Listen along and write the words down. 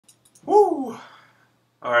Woo!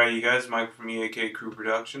 Alright, you guys, Mike from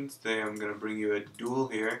EAKCrewProductions. Today I'm going to bring you a duel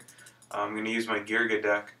here. I'm going to use my Geargia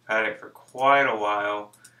deck. I've had it for quite a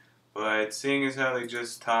while, but seeing as how they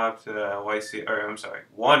just topped one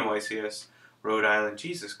YCS Rhode Island,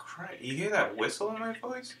 Jesus Christ, you hear that whistle in my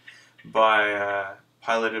voice?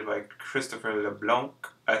 Piloted by Christopher LeBlanc,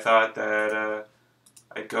 I thought that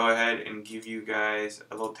I'd go ahead and give you guys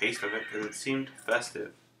a little taste of it because it seemed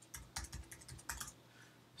festive.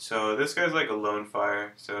 So this guy's like a lone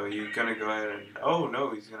fire, so you're gonna go ahead and, oh no,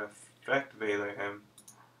 he's gonna effect Valor him.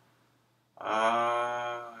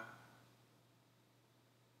 I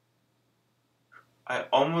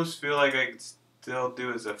almost feel like I could still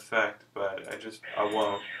do his effect, but I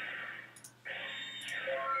won't.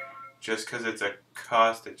 Just because it's a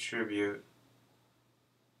cost attribute.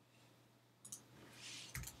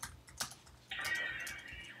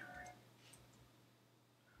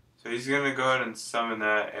 So he's gonna go ahead and summon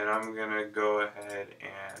that, and I'm gonna go ahead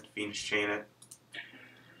and Fiend's Chain it.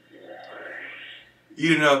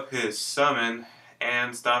 Eating up his summon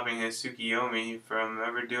and stopping his Tsukiyomi from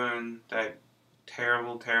ever doing that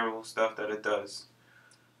terrible, terrible stuff that it does.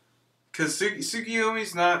 Because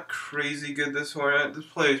Tsukiyomi's not crazy good this format. This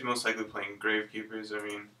player is most likely playing Gravekeepers. I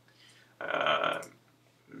mean,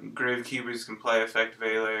 Gravekeepers can play Effect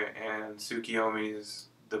Valor, and Tsukiyomi is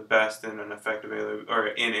the best in an Effect Valor, or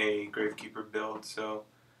in a Gravekeeper build, so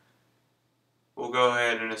we'll go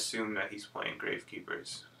ahead and assume that he's playing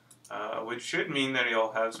Gravekeepers. Which should mean that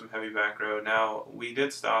he'll have some heavy back row. Now, we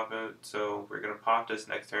did stop it, so we're going to pop this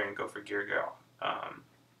next turn and go for Geargia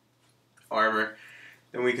armor.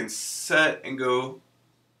 Then we can set and go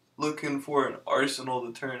looking for an arsenal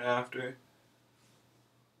the turn after.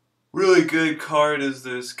 Really good card is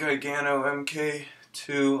this Gigano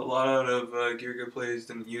MK2. A lot of Geargia players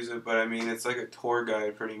didn't use it, but I mean, it's like a tour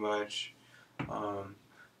guide pretty much.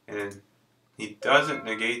 And he doesn't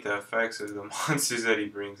negate the effects of the monsters that he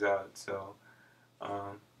brings out, so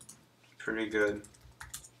pretty good.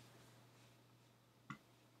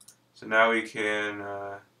 So now we can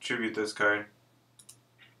tribute this card.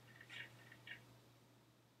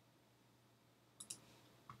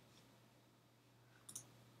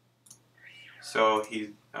 So he's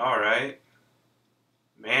alright.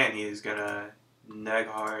 Man, he's gonna neg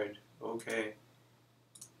hard. Okay.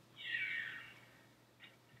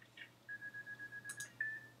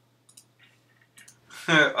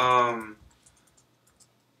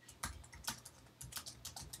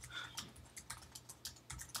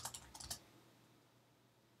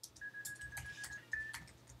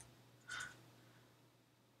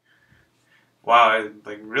 Wow, I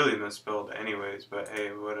like really misspelled anyways, but hey,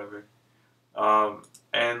 whatever.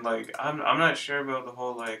 And like I'm not sure about the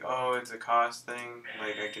whole like, oh, it's a cost thing,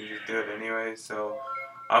 like I can just do it anyway, so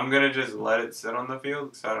I'm gonna just let it sit on the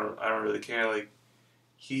field because I don't really care. Like,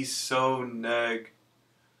 he's so neg.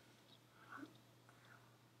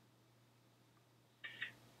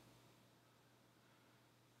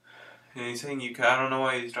 And he's saying I don't know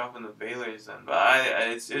why he's dropping the Valors then, but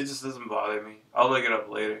it just doesn't bother me. I'll look it up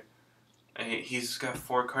later. And he's got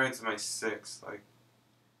 4 cards in my 6. Like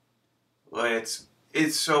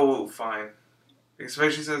it's so fine.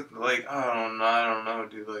 Especially since like I don't know,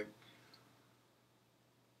 dude. Like,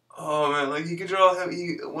 oh man, like he could draw heavy.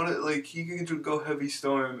 He could go Heavy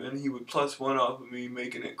Storm, and he would +1 off of me,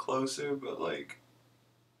 making it closer. But like,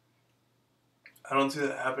 I don't see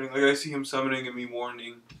that happening. Like I see him summoning and me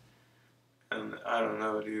warning. And I don't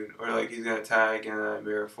know, dude. Or like he's gonna tag and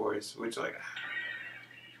Mirror Force, which like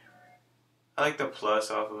I like the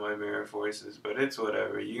plus off of my Mirror Forces, but it's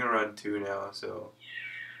whatever. You can run 2 now, so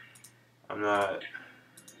I'm not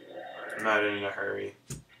in a hurry.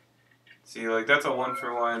 See, like that's a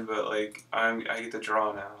 1-for-1, but like I get to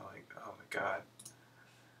draw now. Like, oh my god.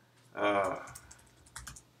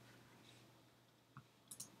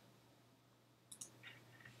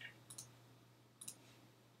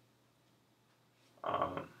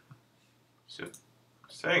 So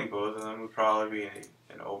saying both of them would probably be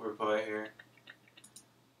an overplay here,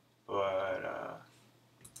 but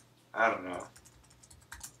I don't know.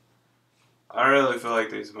 I don't really feel like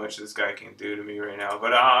there's much this guy can do to me right now,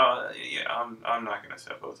 but yeah, I'm not gonna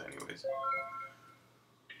set both anyways.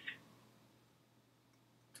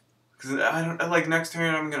 Cause I don't like next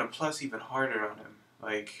turn I'm gonna plus even harder on him.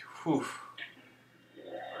 Like, whew.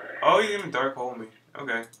 Oh, you even dark hole me.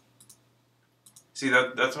 Okay. See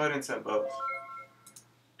that's why I didn't set both.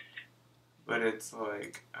 But it's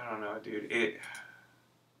like, I don't know, dude.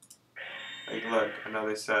 Like, look,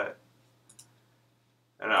 another set.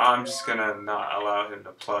 And I'm just gonna not allow him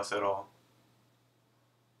to plus at all.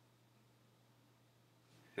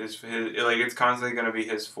 like it's constantly gonna be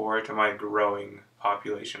his 4 to my growing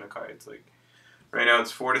population of cards. Like right now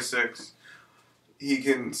it's 4 to 6. He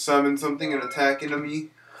can summon something and attack into me,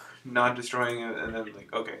 not destroying it, and then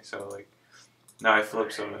like okay, so like now I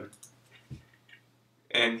flip summon,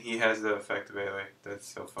 and he has the effect melee. That's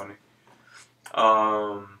so funny.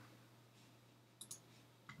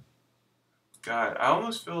 God, I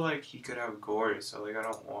almost feel like he could have Gores, so like I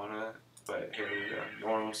don't wanna. But here we go.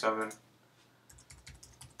 Normal summon.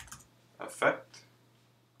 Effect.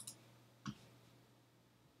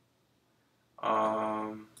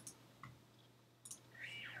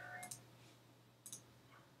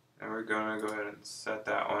 And we're gonna go ahead and set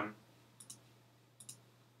that one.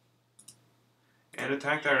 And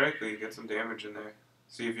attack directly, get some damage in there.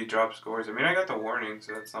 See if he drops scores. I mean, I got the warning,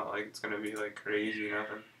 so that's not like it's gonna be like crazy,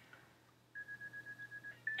 nothing.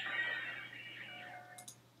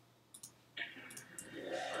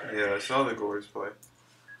 Yeah, I saw the Gores play.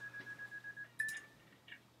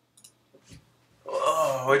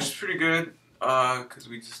 Oh, which is pretty good, because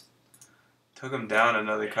we just took him down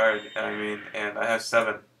another card, I mean, and I have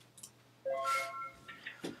 7.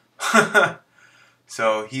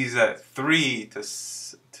 So he's at 3 to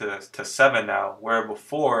 7 now, where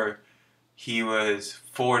before he was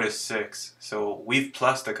 4 to 6. So we've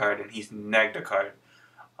plussed a card and he's negged a card.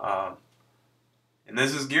 And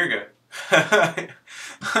this is Geargia.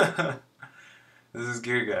 This is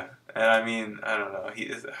Geargia. And I mean, I don't know. He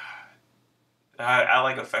is. I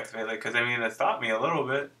like effect melee because I mean it stopped me a little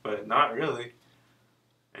bit, but not really.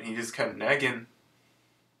 And he just kept negging.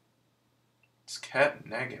 Just kept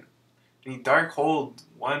negging. And he dark hold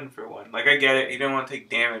 1 for 1. Like I get it. He didn't want to take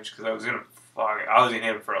damage because I was gonna hit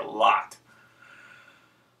him for a lot.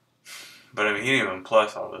 But I mean, he didn't even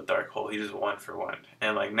plus all the dark hole. He just 1 for 1.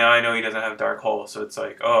 And like now I know he doesn't have dark hole, so it's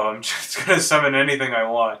like, oh, I'm just gonna summon anything I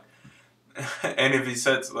want. And if he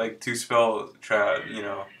sets like 2 spell trap, you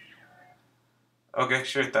know. Okay,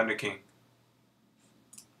 sure, Thunder King.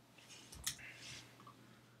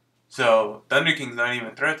 So Thunder King's not even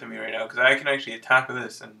a threat to me right now because I can actually attack with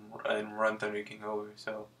this and run Thunder King over.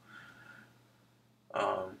 So,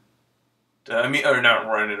 I mean, or not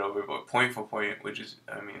run it over, but point for point, which is,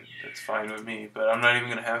 I mean, that's fine with me. But I'm not even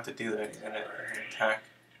gonna have to do that. He's gonna attack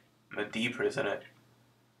Medivh, isn't it?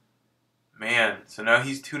 Man, so now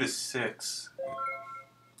he's 2 to 6.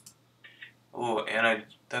 Oh, and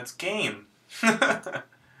that's game. So,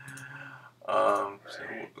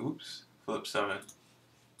 oops, flip summon.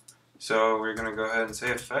 So we're gonna go ahead and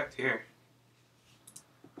say effect here.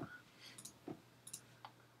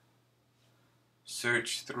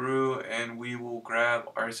 Search through, and we will grab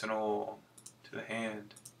Arsenal to the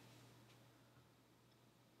hand.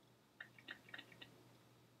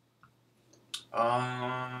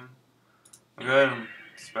 I'll go ahead and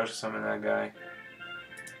special summon that guy.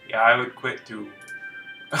 Yeah, I would quit too.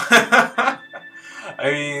 I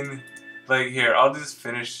mean, like here, I'll just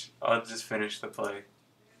finish the play.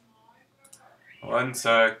 1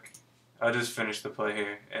 sec. I'll just finish the play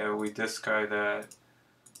here, and we discard that.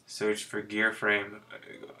 Search for gear frame,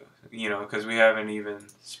 you know, because we haven't even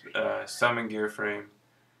summoned gear frame.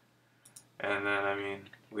 And then, I mean,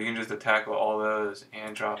 we can just attack with all those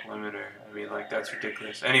and drop limiter. I mean, like, that's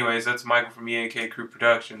ridiculous. Anyways, that's Michael from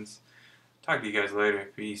EAKCrewProductions. Talk to you guys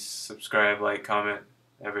later. Peace. Subscribe, like, comment,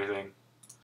 everything.